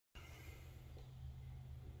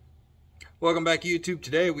Welcome back to YouTube.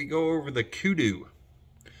 Today we go over the kudu.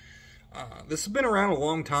 This has been around a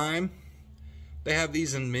long time. They have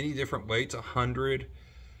these in many different weights, 100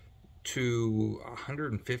 to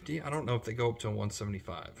 150. I don't know if they go up to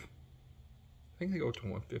 175. I think they go up to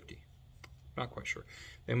 150. Not quite sure.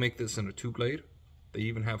 They make this in a 2-blade. They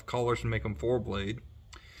even have collars to make them 4-blade.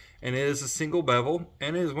 And it is a single bevel,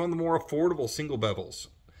 and it is one of the more affordable single bevels.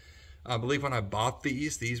 I believe when I bought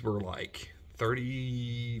these were like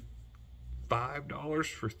 $35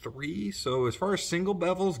 for 3. So as far as single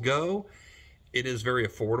bevels go, it is very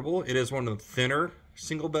affordable. It is one of the thinner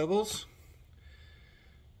single bevels.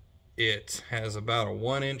 It has about a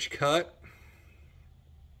 1-inch cut,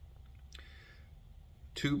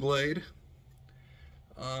 2-blade.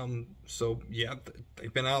 So yeah,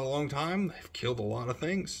 they've been out a long time. They've killed a lot of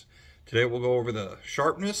things. Today we'll go over the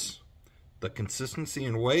sharpness, the consistency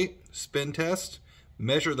and weight, spin test,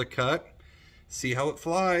 measure the cut, see how it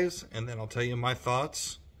flies, and then I'll tell you my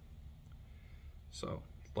thoughts. So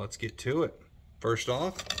let's get to it. First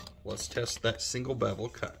off, let's test that single bevel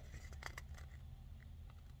cut.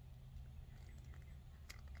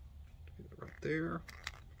 Get it right there.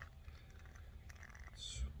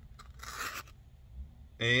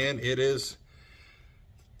 And it is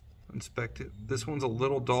inspected. This one's a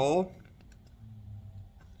little dull,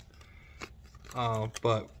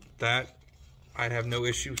 but that I'd have no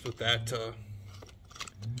issues with that.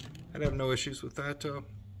 I'd have no issues with that.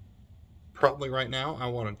 Probably right now, I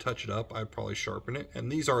want to touch it up. I'd probably sharpen it,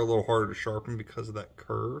 and these are a little harder to sharpen because of that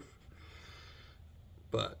curve.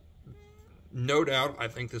 But no doubt, I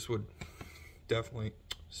think this would definitely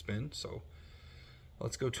spin. So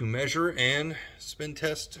let's go to measure and spin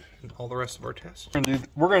test and all the rest of our tests.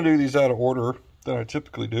 We're going to do these out of order that I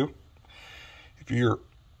typically do. If you're,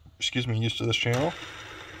 used to this channel.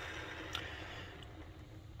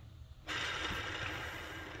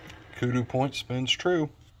 Kudu point spins true.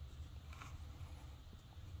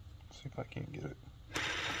 Let's see if I can't get it.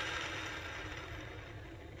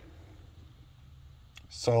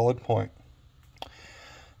 Solid point.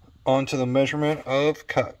 On to the measurement of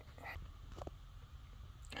cut.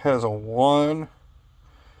 Has about a 1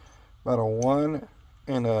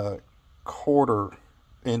 1/4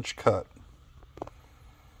 inch cut.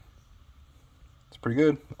 It's pretty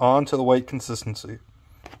good. On to the weight consistency.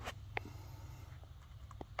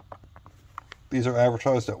 These are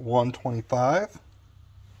advertised at 125,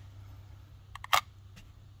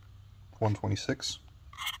 126,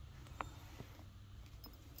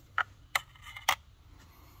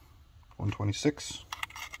 126.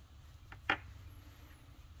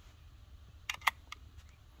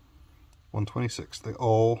 126. They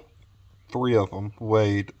all 3 of them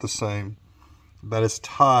weighed the same. That is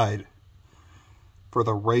tied for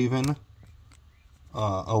the Raven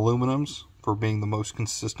aluminums for being the most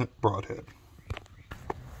consistent broadhead.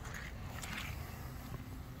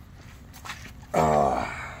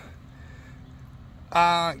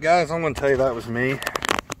 Guys, I'm going to tell you that was me,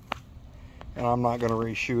 and I'm not going to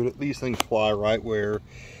reshoot it. These things fly right where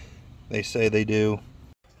they say they do.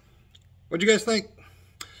 What'd you guys think?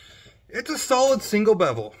 It's a solid single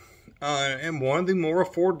bevel, and one of the more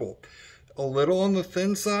affordable. A little on the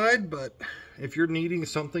thin side, but if you're needing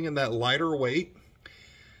something in that lighter weight,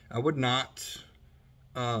 I would not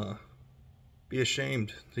be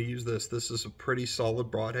ashamed to use this. This is a pretty solid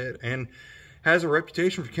broadhead and has a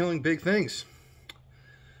reputation for killing big things.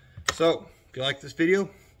 So, if you like this video,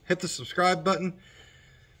 hit the subscribe button.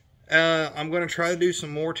 I'm going to try to do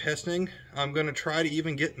some more testing. I'm going to try to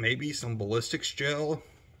even get maybe some ballistics gel.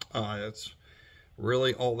 That's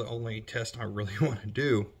really the only test I really want to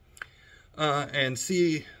do. And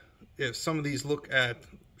see if some of these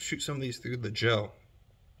shoot some of these through the gel.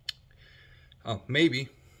 Maybe.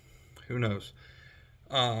 Who knows?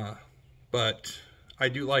 But I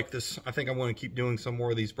do like this. I think I want to keep doing some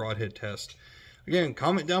more of these broadhead tests. Again,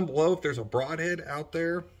 comment down below if there's a broadhead out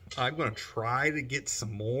there. I'm going to try to get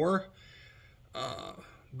some more.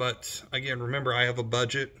 But again, remember, I have a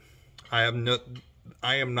budget. I am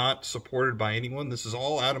not supported by anyone. This is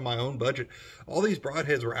all out of my own budget. All these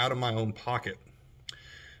broadheads were out of my own pocket.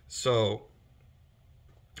 So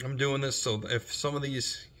I'm doing this so if some of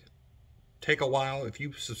these take a while, if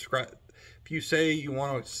you subscribe, if you say you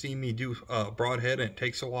want to see me do broadhead and it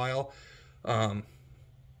takes a while,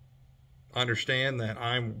 understand that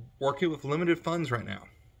I'm working with limited funds right now.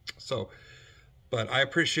 So, but I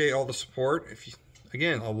appreciate all the support. If you,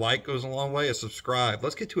 again, a like goes a long way. A subscribe.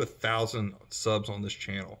 Let's get to 1,000 subs on this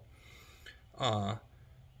channel.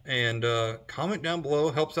 And comment down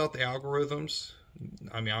below. Helps out the algorithms.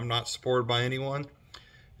 I mean, I'm not supported by anyone.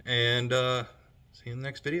 And see you in the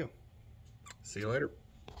next video. See you later.